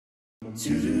The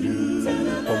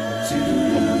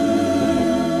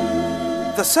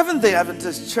Seventh-day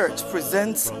Adventist Church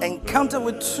presents Encounter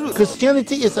with Truth.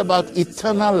 Christianity is about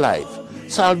eternal life,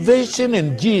 salvation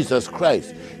in Jesus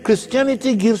Christ.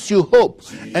 Christianity gives you hope,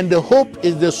 and the hope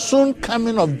is the soon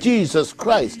coming of Jesus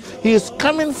Christ. He is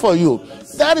coming for you.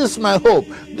 That is my hope.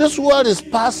 This world is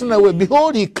passing away.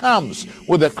 Behold, he comes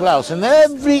with the clouds, and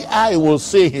every eye will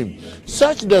see him.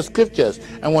 Search the scriptures,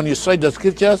 and when you search the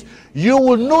scriptures, you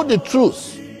will know the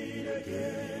truth,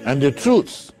 and the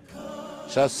truth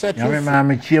shall set you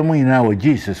free.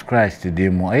 Jesus Christ today,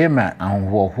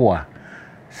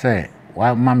 say,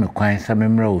 while Mammy Quine,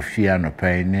 some of fear no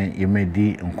pain, you may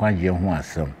de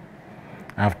some.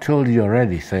 I've told you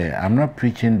already, say, I'm not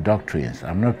preaching doctrines,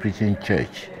 I'm not preaching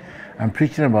church, I'm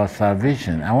preaching about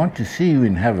salvation. I want to see you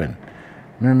in heaven.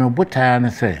 Remember what I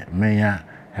say, may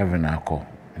heaven I call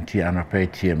until I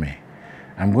pay me.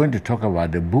 I'm going to talk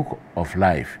about the book of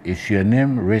life. Is your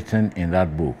name written in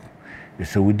that book?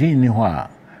 It's a within anywhere,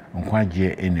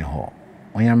 anyhow.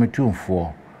 When I'm a tomb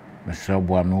for Mr.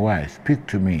 Boamawai, speak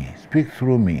to me, speak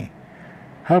through me.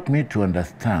 Help me to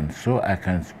understand so I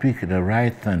can speak the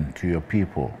right thing to your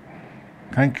people.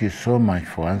 Thank you so much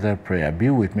for answered prayer.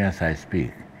 Be with me as I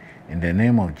speak. In the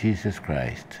name of Jesus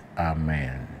Christ,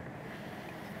 Amen.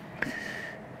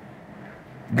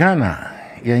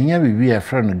 Ghana, you be a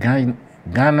friend,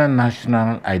 Ghana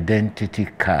National Identity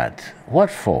Card.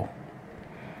 What for?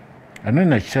 I know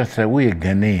the church say we are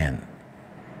Ghanaian.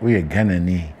 We are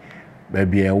Ghanaian.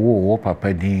 Baby, I wo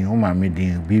papa din, mama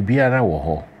din, bibiara wo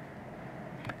ho.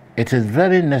 It is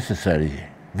very necessary,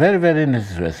 very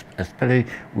necessary, especially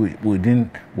within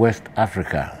West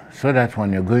Africa, so that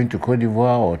when you're going to Cote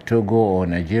d'Ivoire or Togo or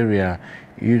Nigeria,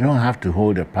 you don't have to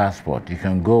hold a passport. You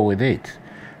can go with it.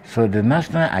 So the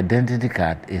national identity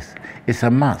card is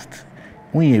a must.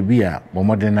 When you be a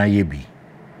Momodena yebi.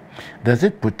 Does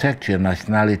it protect your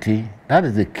nationality? That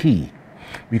is the key,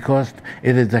 because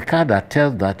it is the card that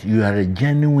tells that you are a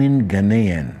genuine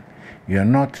Ghanaian. You are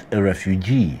not a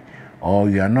refugee, or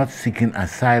you are not seeking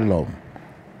asylum.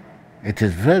 It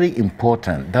is very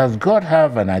important. Does God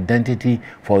have an identity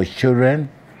for his children?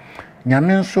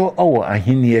 Nyamenso owo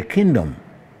ahini a kingdom,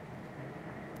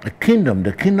 the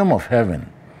kingdom of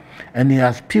heaven. And he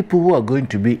has people who are going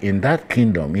to be in that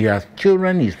kingdom. He has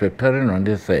children he's preparing on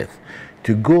this earth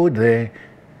to go there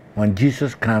when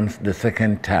Jesus comes the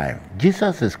second time.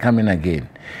 Jesus is coming again,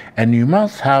 and you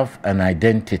must have an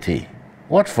identity.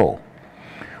 What for?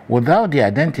 Without the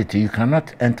identity, you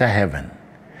cannot enter heaven.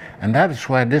 And that is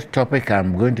why this topic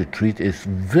I'm going to treat is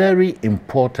very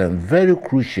important, very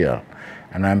crucial.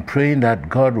 And I'm praying that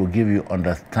God will give you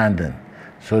understanding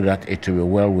so that it will be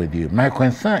well with you. My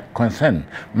concern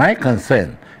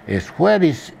is, where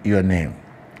is your name?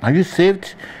 Are you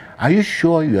saved? Are you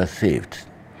sure you are saved?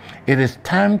 It is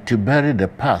time to bury the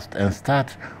past and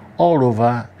start all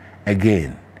over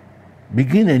again.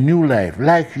 Begin a new life,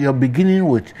 like you're beginning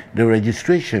with the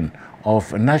registration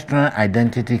of a national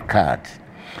identity card.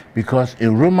 Because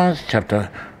in Romans chapter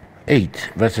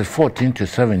 8, verses 14 to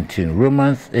 17,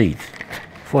 Romans 8,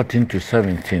 14 to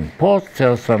 17, Paul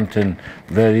tells something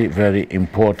very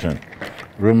important.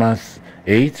 Romans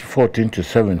 8, 14 to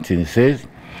 17 says,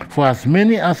 for as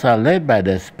many as are led by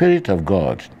the Spirit of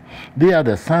God, they are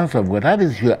the sons of God. That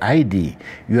is your ID.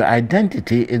 Your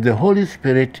identity is the Holy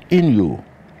Spirit in you.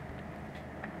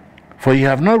 For you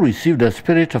have not received the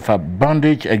spirit of a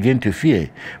bondage again to fear,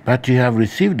 but you have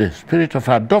received the spirit of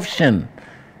adoption.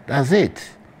 That's it.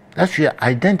 That's your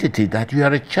identity, that you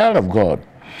are a child of God,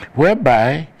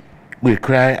 whereby we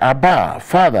cry, Abba,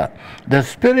 Father. The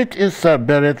Spirit itself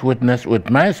beareth witness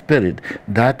with my spirit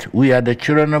that we are the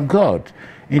children of God.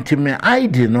 Into my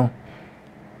ID,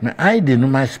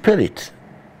 my spirit.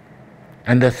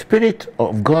 And the Spirit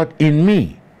of God in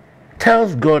me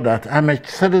tells God that I'm a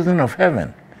citizen of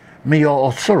heaven. Me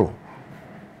your osoro.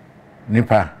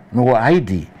 Nipa, me your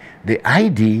ID. The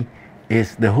ID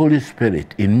is the Holy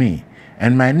Spirit in me.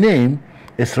 And my name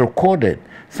is recorded.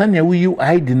 Sanya we you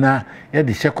ID na ya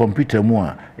the share computer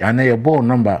mua ya na your ball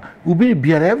number. Ubi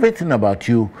bear everything about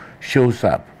you shows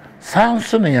up.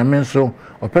 Samson and Yamenso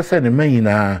or person the main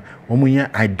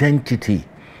omunya identity.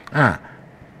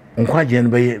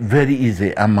 Very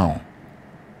easy amount.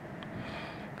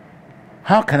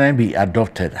 How can I be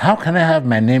adopted? How can I have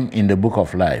my name in the book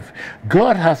of life?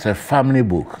 God has a family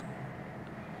book,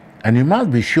 and you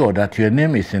must be sure that your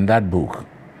name is in that book.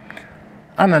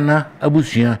 Anana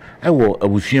abusia ewo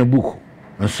abusia book.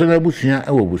 Nsona abusia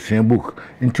ewo abusia book.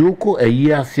 Nti uko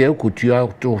eyi ase akutua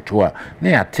totoa na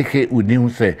ya teke udin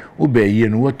se ube ye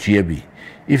no watua bi.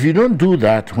 If you don't do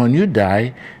that, when you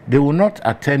die, they will not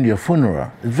attend your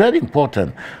funeral. It's very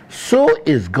important. So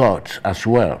is God as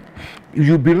well.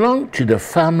 You belong to the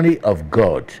family of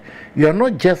God. You are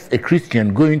not just a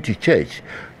Christian going to church.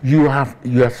 You have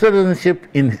your citizenship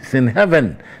in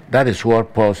heaven. That is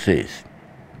what Paul says.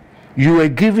 You were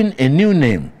given a new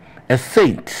name, a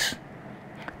saint.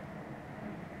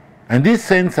 And these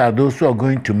saints are those who are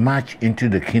going to march into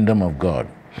the kingdom of God.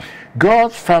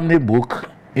 God's family book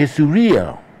is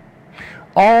real.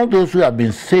 All those who have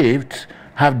been saved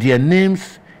have their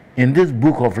names in this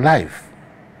book of life.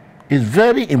 It's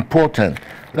very important.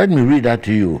 Let me read that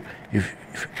to you.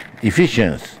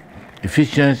 Ephesians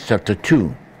chapter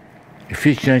 2.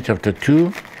 Ephesians chapter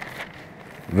 2,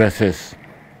 verses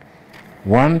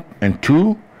 1 and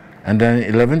 2, and then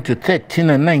 11 to 13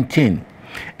 and 19.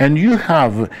 And you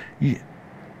hath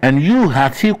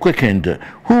he quickened,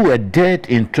 who were dead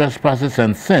in trespasses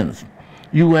and sins.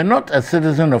 You were not a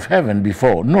citizen of heaven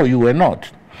before. No, you were not.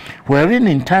 Wherein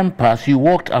in time past you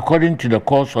walked according to the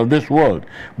course of this world.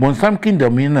 Bonsam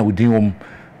kingdom in na wudi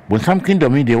bonsam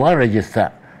kingdom in they were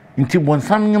register. Inti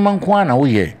bonsam nyama kwa na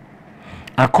woye.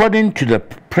 According to the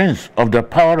prince of the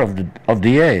power of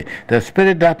the air, the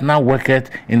spirit that now worketh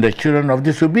in the children of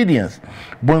disobedience.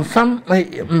 Bonsam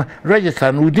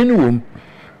register within whom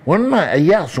one ma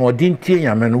aya so odin tie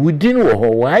nyame within wo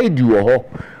ho why do wo ho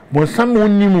bonsam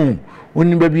wonimu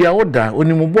onim baby awoda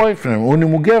onim boyfriend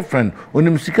onim girlfriend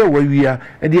onim sika wawia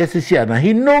e de asisi na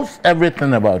he knows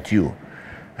everything about you.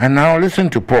 And now listen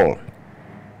to Paul.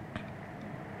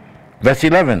 Verse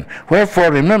 11,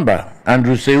 wherefore remember,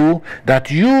 Andrew say, that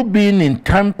you being in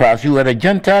time past, you were a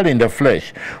Gentile in the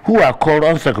flesh, who are called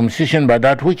uncircumcision by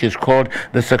that which is called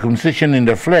the circumcision in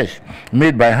the flesh,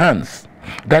 made by hands.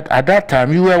 That at that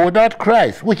time you were without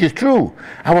Christ, which is true.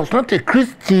 I was not a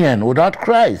Christian without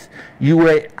Christ. You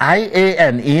were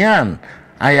Ian.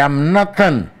 I am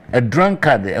nothing, a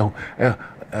drunkard, a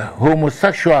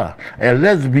homosexual, a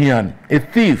lesbian, a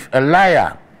thief, a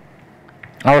liar.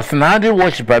 I was an idol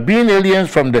worshipper, being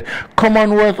aliens from the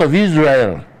commonwealth of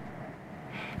Israel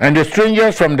and the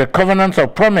strangers from the covenants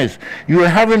of promise. You were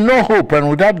having no hope and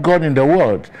without God in the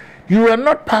world. You were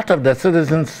not part of the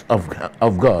citizens of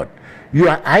God.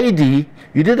 Your ID,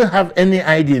 you didn't have any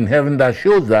ID in heaven that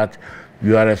shows that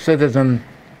you are a citizen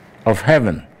of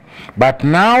heaven. But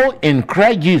now in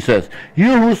Christ Jesus,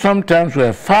 you who sometimes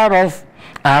were far off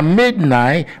are made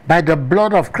nigh by the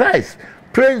blood of Christ.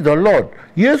 Praise the Lord.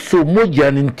 Yes, so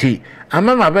mojaninti.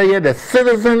 Amama be the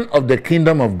citizen of the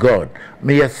kingdom of God.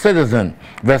 May a citizen.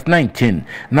 Verse 19.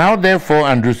 Now therefore,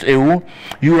 Andrews Eu,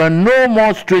 you are no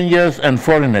more strangers and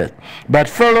foreigners, but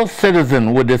fellow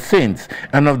citizens with the saints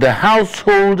and of the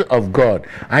household of God.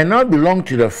 I now belong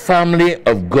to the family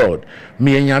of God.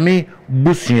 Miyanyami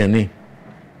busiani.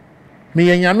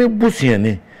 Miyanyami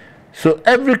busiani. So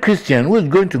every Christian who is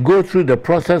going to go through the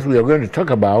process we are going to talk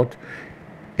about,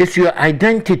 it's your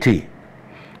identity.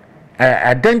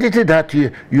 Identity that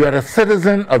you are a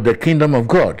citizen of the kingdom of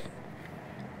God.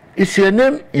 Is your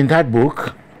name in that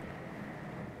book?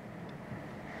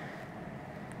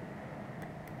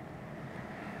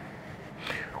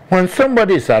 When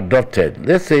somebody is adopted,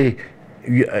 let's say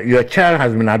your child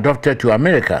has been adopted to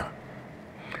America.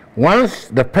 Once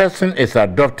the person is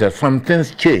adopted, some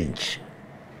things change.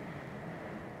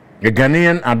 A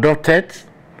Ghanaian adopted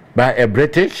by a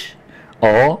British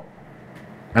or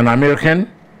an American,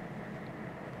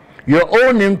 your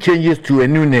own name changes to a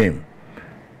new name.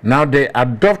 Now the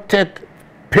adopted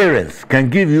parents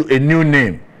can give you a new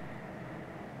name.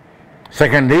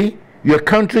 Secondly, your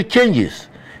country changes.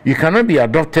 You cannot be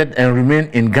adopted and remain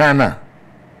in Ghana.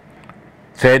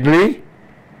 Thirdly,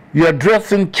 your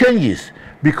dressing changes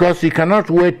because you cannot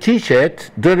wear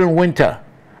t-shirt during winter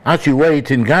as you wear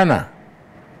it in Ghana.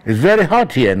 It's very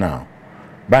hot here now.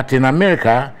 But in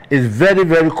America, it's very,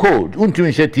 very cold.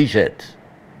 Untu t-shirt.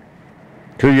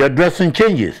 So your dressing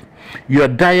changes. Your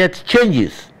diet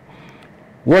changes.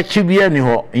 What you be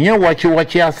anyhow? You watch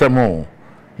asamo.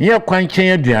 You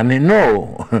kwanchen aduane.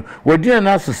 No.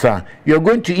 You're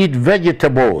going to eat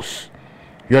vegetables.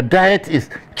 Your diet is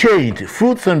changed.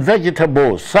 Fruits and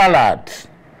vegetables, salads.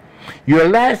 Your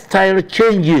lifestyle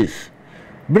changes.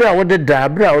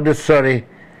 Sorry.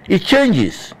 It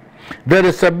changes. There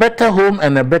is a better home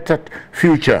and a better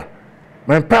future.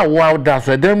 When pa wow da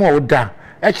so dem wo da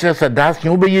e kire se da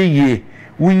so be ye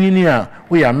we are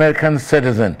American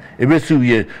citizen.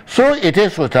 So it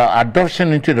is with our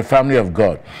adoption into the family of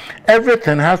God.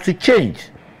 Everything has to change.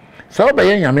 So be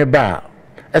nyame ba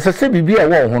ese se bibia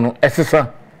wo ho no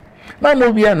esesa ma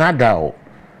mo bia na da.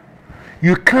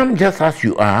 You come just as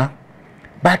you are,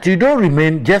 but you don't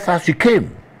remain just as you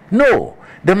came. No,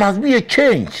 there must be a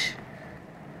change.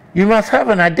 You must have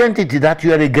an identity that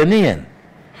you are a Ghanaian.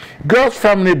 God's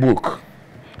family book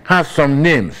has some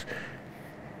names.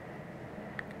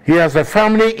 He has a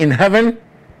family in heaven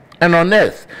and on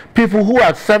earth. People who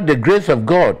accept the grace of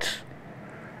God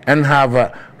and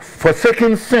have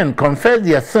forsaken sin, confessed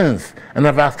their sins, and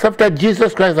have accepted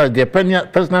Jesus Christ as their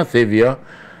personal Savior,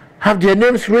 have their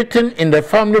names written in the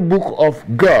family book of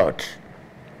God.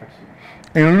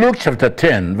 In Luke chapter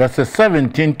 10, verses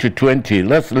 17 to 20,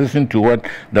 let's listen to what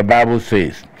the Bible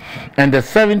says. And the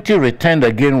 70 returned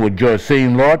again with joy,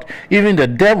 saying, Lord, even the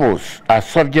devils are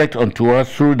subject unto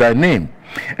us through thy name.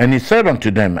 And he said unto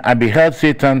them, I beheld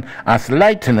Satan as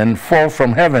lightning fall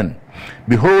from heaven.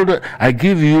 Behold, I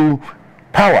give you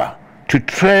power to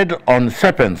tread on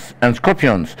serpents and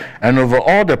scorpions, and over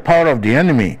all the power of the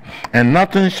enemy, and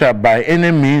nothing shall by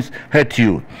any means hurt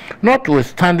you.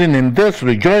 Notwithstanding in this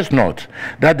rejoice not,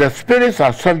 that the spirits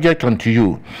are subject unto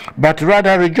you, but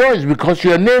rather rejoice, because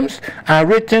your names are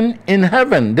written in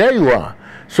heaven. There you are.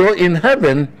 So in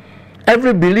heaven,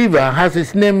 every believer has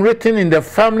his name written in the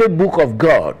family book of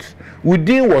God.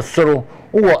 Within was sorrow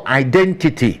or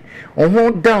identity.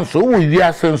 That's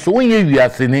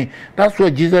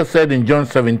what Jesus said in John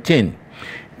 17.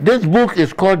 This book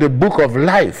is called the book of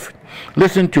life.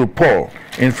 Listen to Paul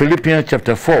in Philippians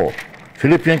chapter 4.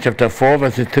 Philippians chapter 4,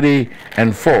 verses 3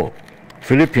 and 4.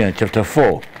 Philippians chapter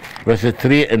 4, verses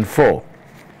 3 and 4.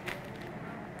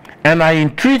 And I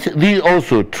entreat thee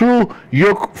also, true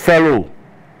yoke fellow,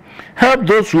 help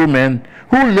those women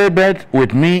who labored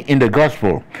with me in the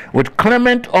gospel, with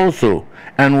Clement also,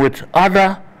 and with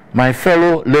other my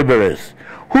fellow laborers,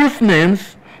 whose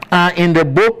names are in the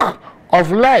book of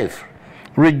life.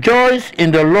 Rejoice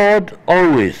in the Lord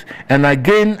always. And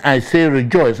again I say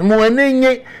rejoice. You have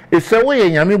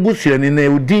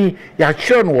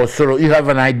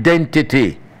an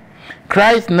identity.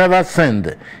 Christ never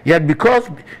sinned, yet because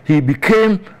he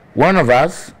became one of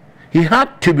us, he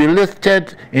had to be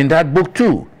listed in that book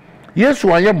too. Yes,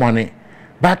 why your money,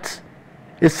 but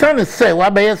his son is say,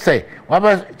 what by say,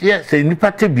 say,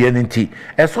 Nipati Bianity,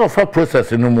 a sort of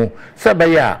process no more.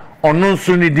 Sabaya, or non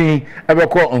sunidi, ever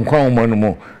call on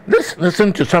Kwamo. Let's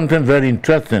listen to something very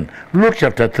interesting. Luke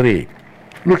chapter 3.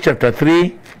 Luke chapter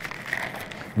 3,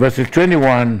 verses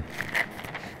 21.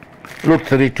 Luke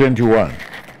 3:21.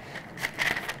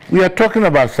 We are talking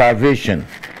about salvation.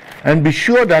 And be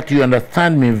sure that you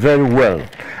understand me very well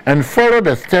and follow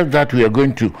the steps that we are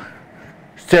going to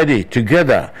study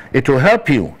together. It will help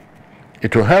you.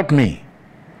 It will help me.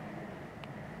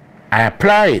 I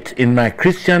apply it in my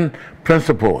Christian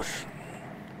principles.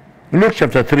 Luke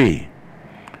chapter 3,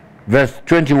 verse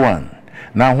 21.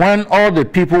 Now when all the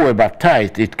people were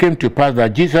baptized, it came to pass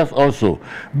that Jesus also,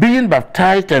 being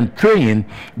baptized and praying,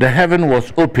 the heaven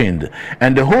was opened,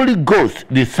 and the Holy Ghost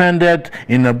descended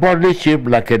in a bodily shape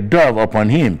like a dove upon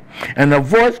him. And a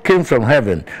voice came from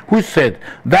heaven, which said,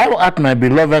 Thou art my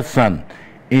beloved Son,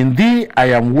 in thee I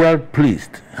am well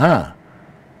pleased.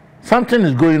 Something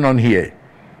is going on here.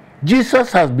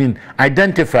 Jesus has been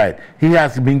identified. He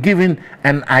has been given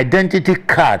an identity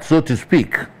card, so to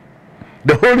speak.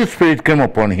 The Holy Spirit came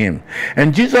upon him,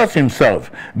 and Jesus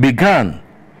himself began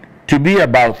to be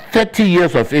about 30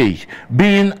 years of age,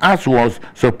 being, as was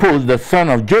supposed, the son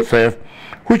of Joseph,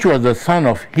 which was the son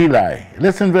of Heli.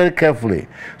 Listen very carefully.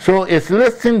 So it's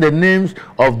listing the names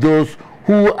of those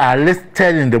who are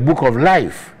listed in the book of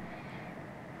life.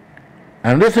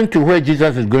 And listen to where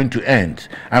Jesus is going to end.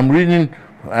 I'm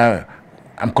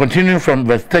continuing from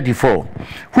verse 34.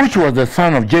 Which was the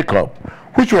son of Jacob,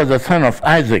 which was the son of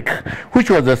Isaac, which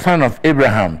was the son of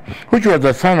Abraham, which was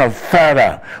the son of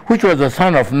Sarah, which was the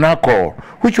son of Nahor,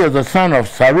 which was the son of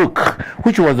Saruk,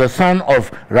 which was the son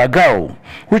of Ragau,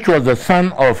 which was the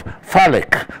son of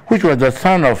Phalek, which was the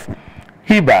son of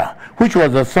Heber, which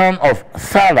was the son of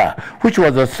Salah, which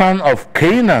was the son of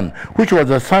Canaan, which was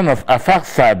the son of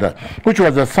Aphaxad, which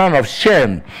was the son of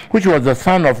Shem, which was the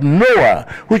son of Noah,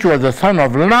 which was the son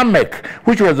of Lamech,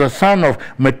 which was the son of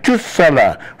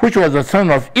Methuselah, which was the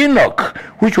son of Enoch,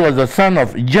 which was the son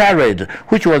of Jared,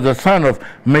 which was the son of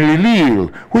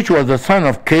Melileel, which was the son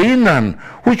of Canaan,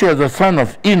 which was the son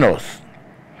of Enos,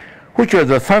 which was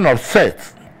the son of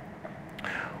Seth,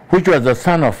 which was the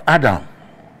son of Adam,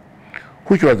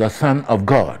 which was the son of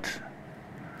God.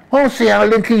 Oh, see, I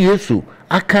linking Yesu.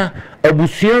 Aka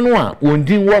abusiano a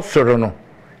wondin wo soro no.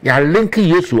 Ya linking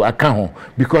Yesu aka ho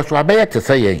because we are to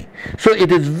say. So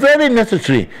it is very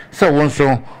necessary so one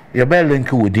so you be link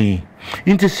wodin.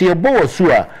 Into see a bow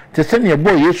so a to send your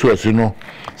boy Yesu asu no.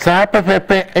 Sa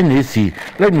pepepe NAC.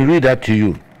 Let me read that to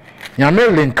you. Ya me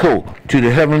link to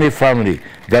the heavenly family.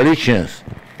 Galatians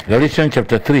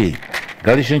chapter 3.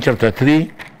 Galatians chapter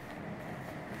 3,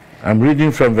 I'm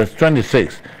reading from verse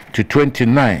 26 to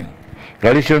 29.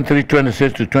 Galatians 3,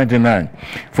 26 to 29.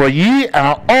 For ye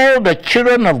are all the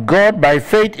children of God by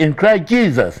faith in Christ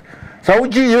Jesus. So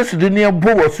Jesus dunia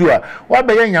bo wasua wa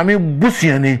be nyame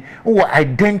busuani wo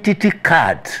identity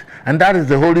card, and that is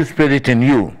the Holy Spirit in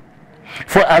you.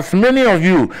 For as many of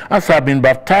you as have been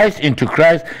baptized into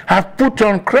Christ have put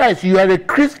on Christ. You are a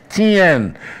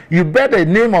Christian. You bear the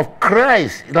name of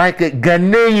Christ, like a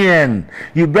Ghanaian.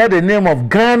 You bear the name of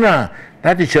Ghana.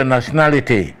 That is your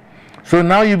nationality. So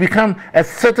now you become a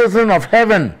citizen of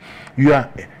heaven. You are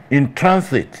in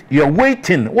transit. You are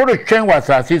waiting. What a change was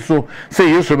as so say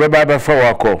you so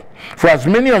for as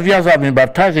many of you as have been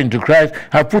baptized into Christ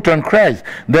have put on Christ.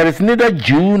 There is neither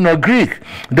Jew nor Greek.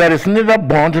 There is neither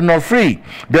bond nor free.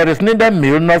 There is neither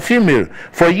male nor female.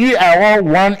 For ye are all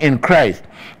one in Christ.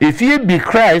 If ye be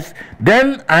Christ,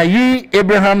 then are ye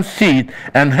Abraham's seed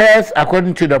and heirs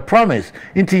according to the promise.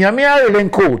 Into Yamia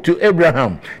linko to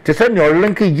Abraham. To send your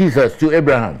linking Jesus to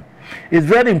Abraham. It's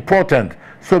very important.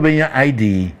 So be your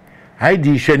ID.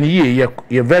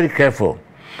 You're very careful.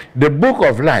 The book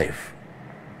of life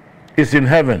is in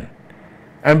heaven.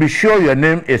 And be sure your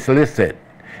name is listed.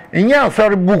 In your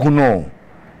sorry book no.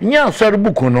 In your sorry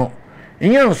book no.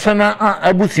 In your sana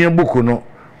abusian book no.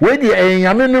 Where the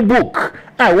Yamini book,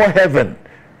 I want heaven.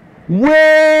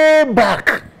 Way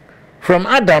back from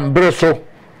Adam Breso.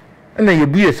 And then you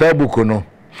be a book no.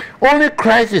 Only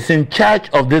Christ is in charge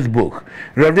of this book.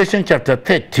 Revelation chapter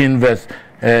 13 verse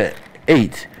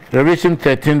 8. Revelation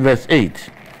 13 verse 8.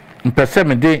 In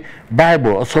the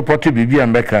Bible support to be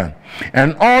and Becca.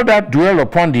 And all that dwell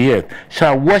upon the earth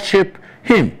shall worship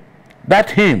him.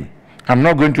 That him. I'm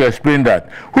not going to explain that.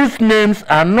 Whose names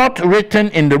are not written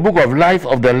in the book of life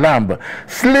of the Lamb,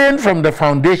 slain from the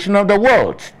foundation of the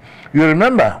world. You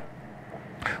remember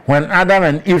when Adam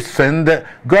and Eve sinned,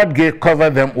 God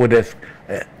covered them with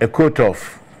a coat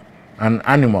of an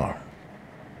animal.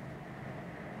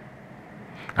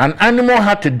 An animal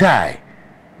had to die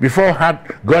before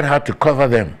God had to cover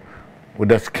them with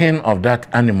the skin of that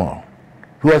animal,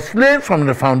 who was slain from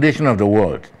the foundation of the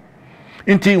world.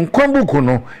 Inti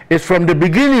Nkwambukuno is from the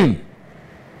beginning,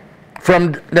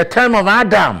 from the time of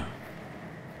Adam.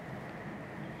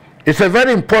 It's a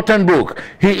very important book.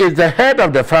 He is the head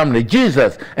of the family,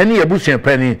 Jesus.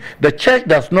 The church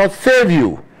does not save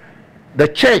you. The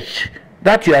church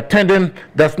that you are attending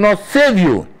does not save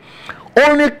you.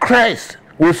 Only Christ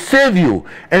will save you,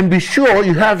 and be sure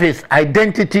you have his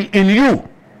identity in you.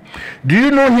 Do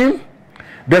you know him?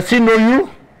 Does he know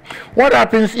you? What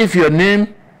happens if your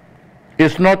name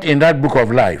is not in that book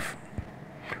of life?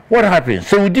 What happens?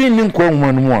 So we didn't know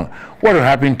what will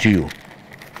happen to you.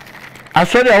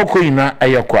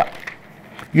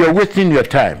 You are wasting your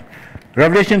time.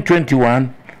 Revelation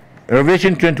 21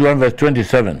 verse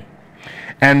 27.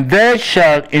 And there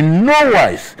shall in no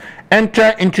wise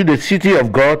enter into the city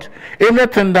of God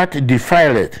anything that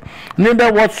defileth,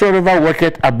 neither whatsoever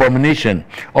worketh abomination,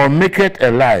 or maketh a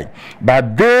lie,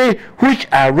 but they which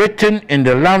are written in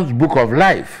the Lamb's book of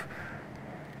life.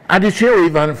 And this year we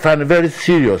find very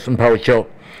serious in power show.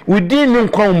 We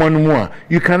didn't more.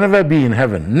 You can never be in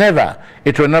heaven. Never.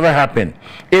 It will never happen.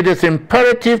 It is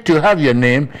imperative to have your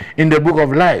name in the book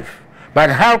of life. But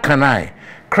how can I?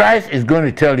 Christ is going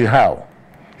to tell you how.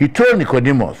 He told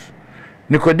Nicodemus.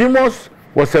 Nicodemus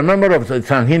was a member of the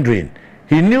Sanhedrin.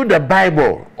 He knew the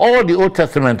Bible, all the Old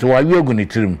Testament,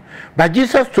 but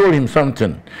Jesus told him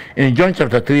something in John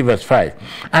chapter 3 verse 5.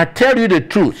 I tell you the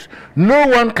truth, no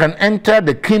one can enter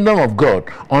the kingdom of God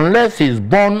unless he is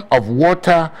born of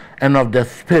water and of the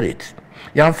Spirit.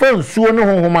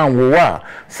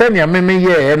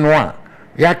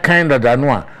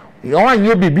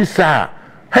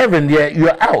 Heaven there,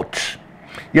 you're out.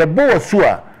 You're both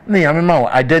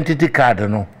identity card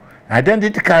no.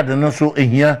 Identity card no so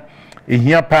here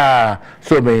pa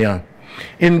so beyan.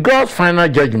 In God's final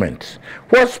judgment,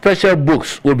 what special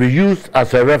books will be used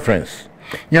as a reference?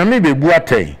 Nyame be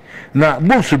buatei. Na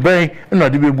books be no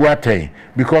de be buatei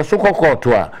because so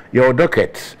kokotwa your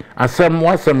docket asem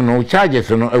no charges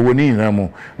no ewoni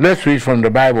namo. Let's read from the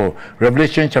Bible,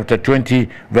 Revelation chapter 20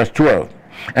 verse 12.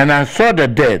 And I saw the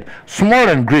dead, small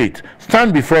and great,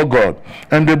 stand before God,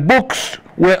 and the books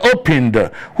were opened,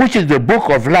 which is the book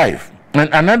of life. And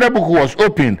another book was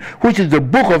opened, which is the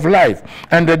book of life.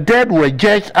 And the dead were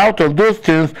judged out of those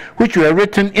things which were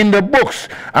written in the books,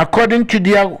 according to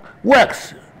their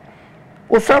works.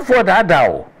 So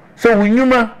we knew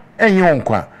now,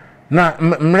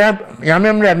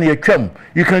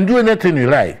 you can do anything you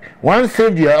like. Once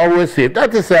saved, you are always saved.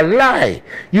 That is a lie.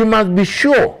 You must be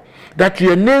sure that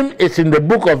your name is in the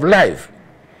book of life.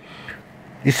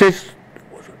 He says,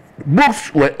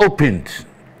 books were opened.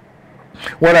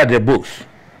 What are the books?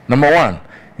 Number one,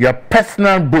 your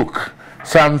personal book,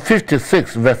 Psalm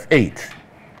 56, verse 8.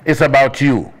 It's about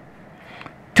you.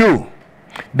 2,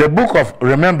 the book of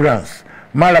remembrance,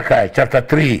 Malachi chapter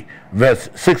 3, verse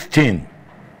 16.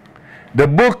 The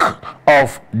book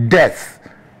of death,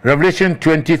 Revelation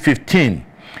 20:15,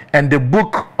 and the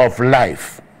book of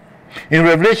life. In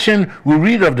Revelation, we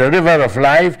read of the river of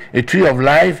life, a tree of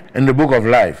life, and the book of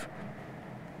life.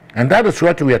 And that is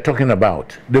what we are talking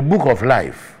about, the book of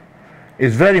life.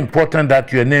 It's very important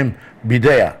that your name be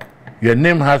there. Your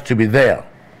name has to be there.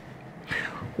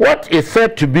 What is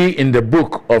said to be in the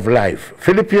book of life?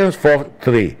 Philippians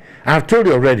 4:3. I have told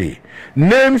you already.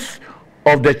 Names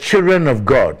of the children of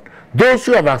God, those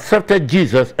who have accepted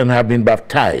Jesus and have been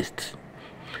baptized.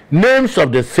 Names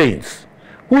of the saints.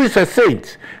 Who is a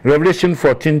saint? Revelation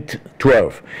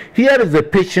 14:12. Here is the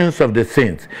patience of the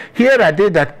saints. Here are they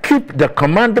that keep the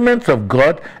commandments of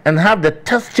God and have the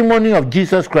testimony of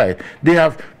Jesus Christ. They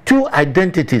have two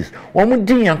identities. One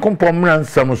din yankompo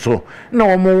mransam so na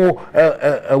womo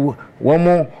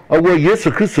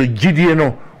Yesu Kristo gidie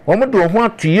no. Womo do ho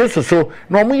ato Yesu so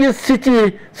na womo ye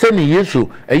sitie se ni Yesu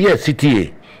eye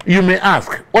sitie. You may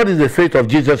ask, what is the faith of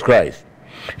Jesus Christ?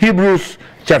 Hebrews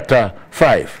chapter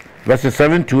 5. Verses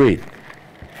 7 to 8.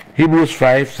 Hebrews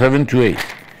 5, 7 to 8.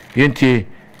 Yenti,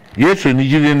 Yesu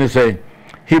Nijilin say,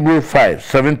 Hebrews 5,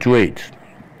 7 to 8.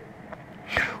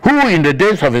 Who in the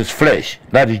days of his flesh,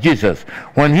 that is Jesus,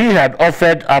 when he had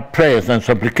offered up prayers and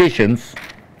supplications,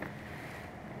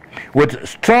 with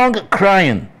strong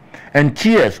crying and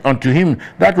tears unto him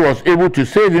that was able to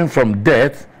save him from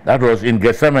death, that was in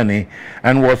Gethsemane,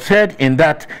 and was said in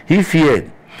that he feared,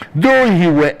 though he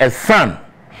were a son,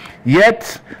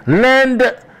 yet learned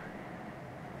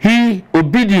he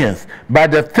obedience by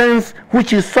the things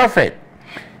which he suffered.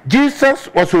 Jesus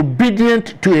was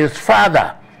obedient to his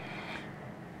Father.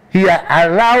 He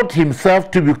allowed himself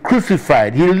to be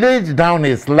crucified. He laid down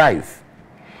his life.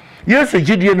 Yes,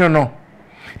 no.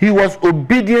 He was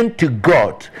obedient to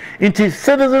God. It is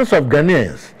citizens of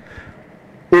Ghanaians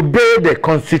obey the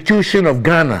Constitution of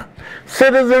Ghana.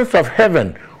 Citizens of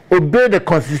heaven obey the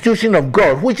Constitution of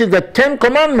God, which is the 10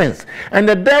 Commandments. And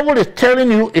the devil is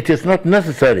telling you it is not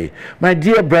necessary. My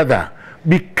dear brother,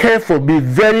 be careful, be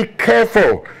very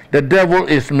careful. The devil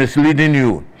is misleading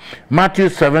you. Matthew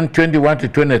 7, 21 to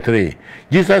 23.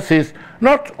 Jesus says,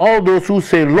 not all those who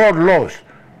say, Lord, Lord,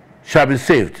 shall be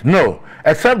saved. No,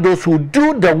 except those who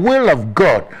do the will of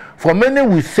God. For many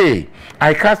will say,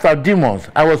 I cast out demons,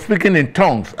 I was speaking in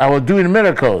tongues, I was doing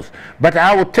miracles. But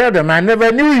I will tell them, I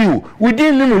never knew you. We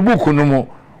didn't know the book no more.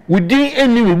 We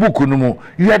didn't know the book no more.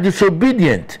 You are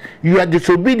disobedient. You are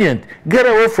disobedient. Get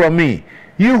away from me.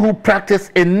 You who practice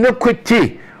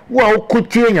iniquity. Well,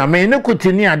 kuti ya me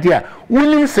iniquity ni adia.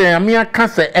 Unim se amia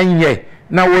kase enye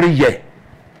na wori ye.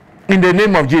 In the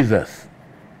name of Jesus.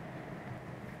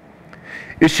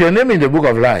 It's your name in the book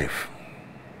of life.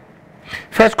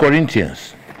 1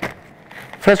 Corinthians.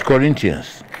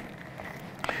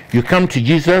 You come to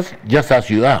Jesus just as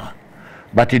you are,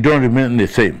 but you don't remain the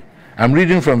same. I'm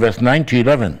reading from verse 9 to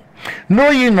 11. Know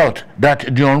ye not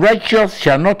that the unrighteous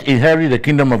shall not inherit the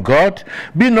kingdom of God?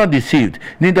 Be not deceived,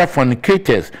 neither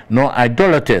fornicators, nor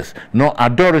idolaters, nor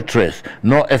adulterers,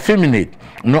 nor effeminate,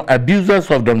 nor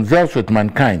abusers of themselves with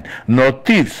mankind, nor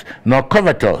thieves, nor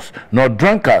covetous, nor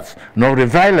drunkards, nor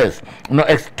revilers, nor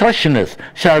extortioners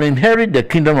shall inherit the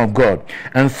kingdom of God.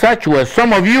 And such were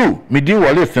some of you, but you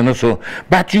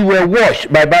were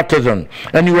washed by baptism,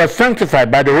 and you were sanctified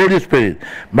by the Holy Spirit,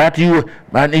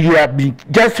 and you have been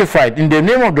justified in the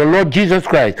name of the Lord Jesus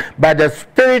Christ by the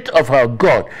Spirit of our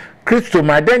God. Christo,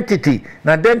 my identity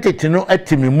no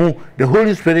etimimu, the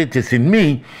Holy Spirit is in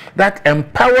me, that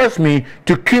empowers me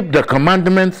to keep the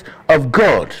commandments of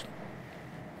God.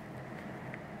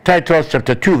 Titus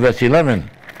chapter 2 verse 11.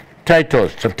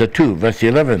 Titus chapter 2 verse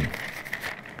 11.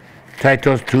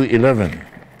 Titus 2:11.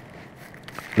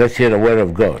 Let's hear the word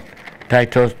of God.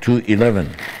 Titus 2:11.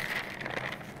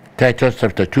 Titus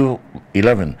chapter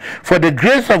 2:11. For the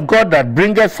grace of God that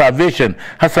bringeth salvation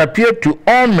has appeared to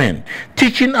all men,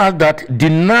 teaching us that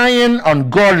denying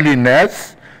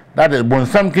ungodliness, that is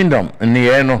bonsam kingdom,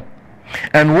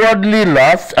 and worldly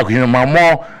lust,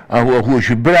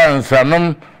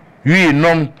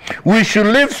 we should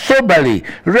live soberly,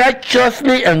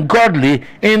 righteously, and godly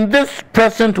in this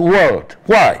present world.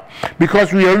 Why?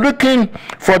 Because we are looking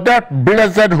for that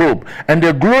blessed hope and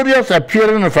the glorious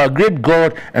appearing of our great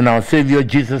God and our Savior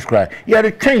Jesus Christ.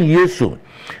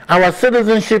 Our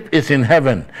citizenship is in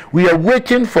heaven. We are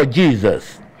waiting for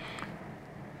Jesus.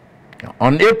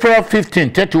 On April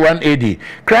 15, 31 AD,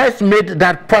 Christ made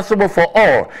that possible for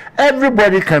all.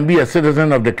 Everybody can be a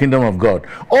citizen of the kingdom of God.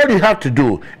 All you have to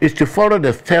do is to follow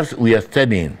the steps we are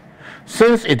studying.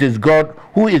 Since it is God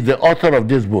who is the author of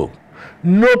this book,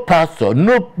 no pastor,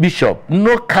 no bishop,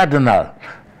 no cardinal,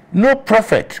 no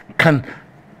prophet can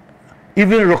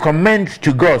even recommend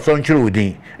to God something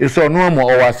within. It's all normal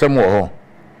or some.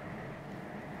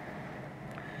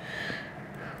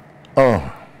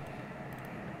 Oh.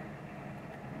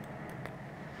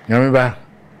 Remember,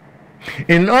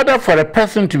 in order for a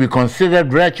person to be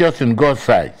considered righteous in God's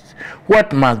sight,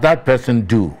 what must that person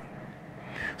do?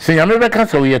 So remember,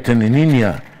 cancer we at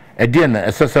again,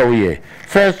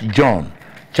 1 John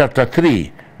chapter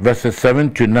 3 verses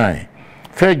 7 to 9.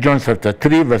 1 John chapter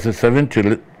 3 verses 7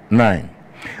 to 9.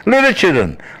 Little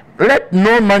children, let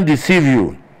no man deceive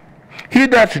you. He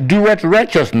that doeth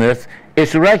righteousness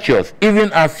is righteous,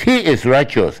 even as he is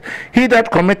righteous. He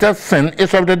that committeth sin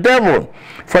is of the devil,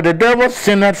 for the devil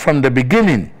sinned from the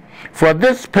beginning. For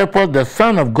this purpose the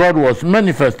Son of God was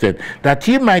manifested, that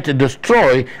he might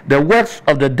destroy the works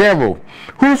of the devil.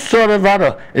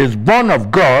 Whosoever is born of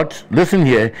God, listen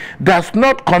here, does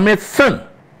not commit sin.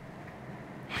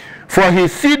 For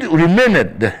his seed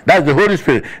remaineth, that's the Holy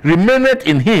Spirit, remaineth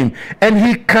in him, and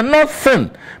he cannot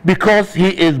sin, because he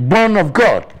is born of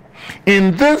God.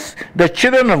 In this the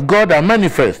children of God are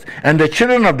manifest, and the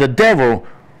children of the devil.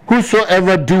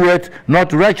 Whosoever doeth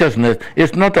not righteousness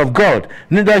is not of God,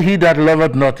 neither he that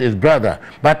loveth not his brother.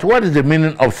 But what is the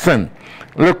meaning of sin?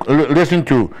 Look, listen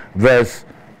to verse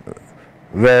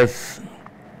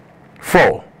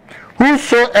 4.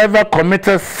 Whosoever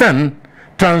committeth sin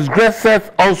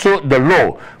transgresseth also the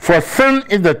law, for sin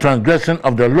is the transgression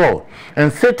of the law.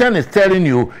 And Satan is telling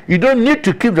you, you don't need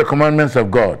to keep the commandments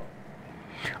of God.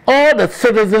 All the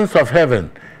citizens of heaven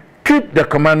keep the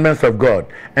commandments of God,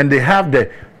 and they have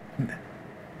the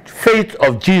faith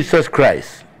of Jesus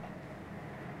Christ.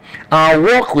 Our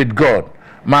walk with God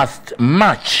must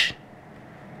match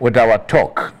with our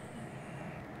talk.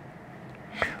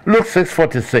 Luke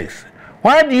 6:46.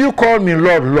 Why do you call me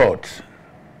Lord, Lord,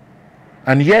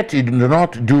 and yet you do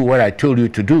not do what I told you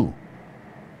to do?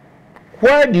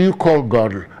 Why do you call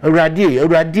God Radie?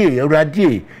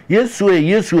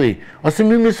 Yesue.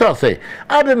 Osimimi so say,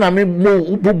 adena me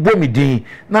bo mi din,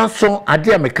 na so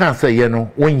ade me kan say ye no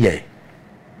wonye.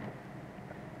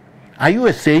 Are you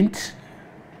a saint?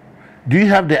 Do you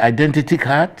have the identity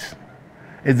card?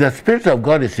 Is the Spirit of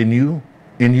God is in you?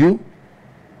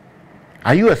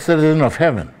 Are you a citizen of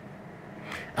heaven?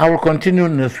 I will continue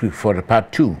next week for the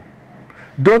part 2.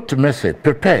 Don't miss it.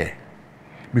 Prepare.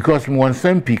 Because one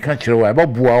sempi can chiro wa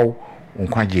boa on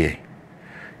kwaje.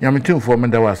 Yamitum for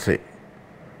menda wa say.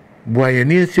 Boa ye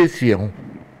ni siesie ho.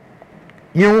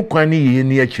 Ye ho kwani ye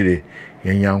ni akire.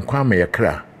 Ye nyankwa ma ye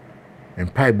kra.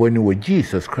 Empai boni wo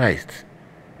Jesus Christ.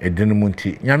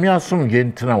 Edenimunti. Nyame asom ye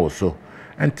ntena wo so.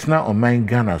 Entena oman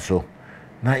Ghana so.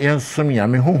 Na yensom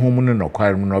nyame honhom no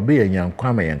nokware no obe ye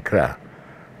nyankwa ma ye kra.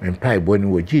 Empai boni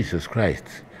wo Jesus Christ.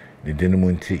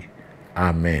 Edenimunti.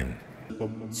 Amen. To